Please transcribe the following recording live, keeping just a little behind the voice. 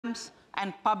programs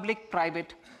and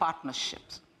public-private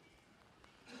partnerships.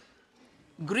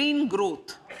 Green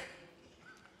growth.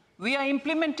 We are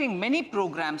implementing many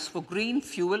programs for green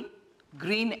fuel,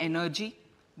 green energy,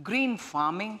 green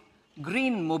farming,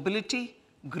 green mobility,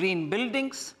 green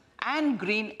buildings, and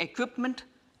green equipment,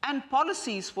 and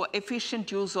policies for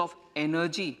efficient use of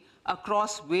energy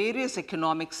across various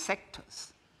economic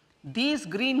sectors. These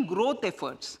green growth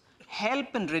efforts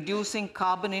help in reducing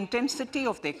carbon intensity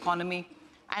of the economy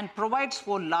and provides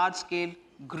for large-scale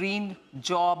green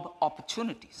job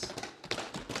opportunities.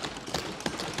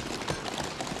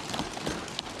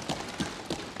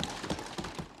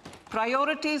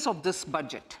 Priorities of this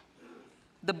budget.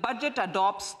 The budget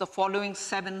adopts the following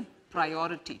 7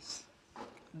 priorities.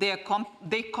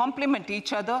 They complement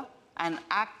each other and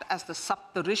act as the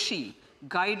Saptarishi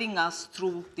guiding us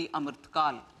through the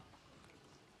Amritkal.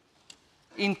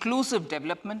 Inclusive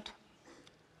development,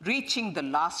 reaching the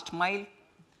last mile,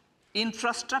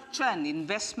 infrastructure and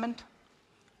investment,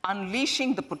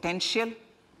 unleashing the potential,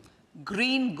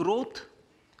 green growth,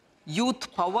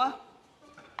 youth power,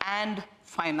 and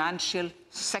financial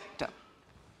sector.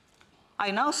 I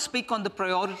now speak on the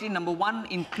priority number 1,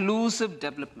 inclusive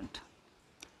development.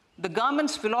 The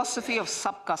government's philosophy of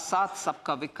Sabka Saath,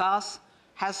 Sabka Vikas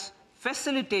has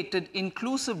facilitated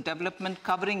inclusive development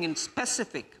covering in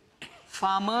specific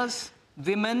farmers,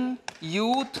 women,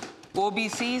 youth,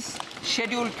 OBCs,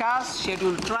 scheduled castes,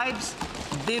 scheduled tribes,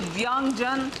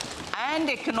 Divyangjan, and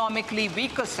economically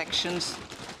weaker sections,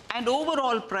 and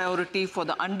overall priority for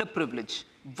the underprivileged,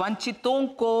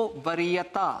 Vanchiton ko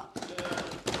Variyata.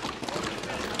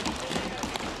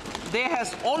 There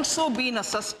has also been a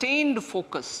sustained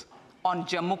focus on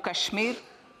Jammu Kashmir,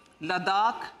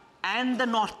 Ladakh, and the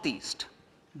Northeast.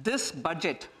 This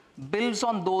budget builds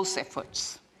on those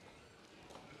efforts.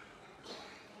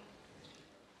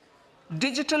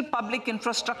 Digital public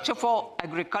infrastructure for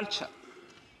agriculture.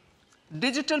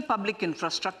 Digital public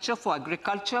infrastructure for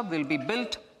agriculture will be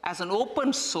built as an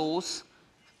open source,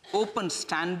 open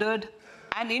standard,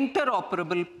 and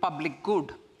interoperable public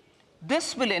good.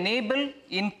 This will enable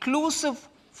inclusive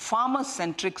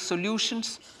farmer-centric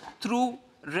solutions through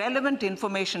relevant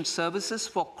information services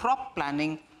for crop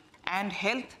planning and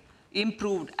health,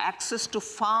 improved access to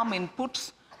farm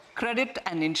inputs, credit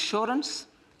and insurance,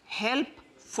 help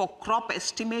for crop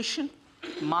estimation,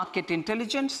 market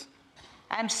intelligence,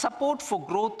 and support for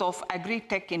growth of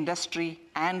agri-tech industry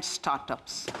and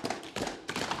startups.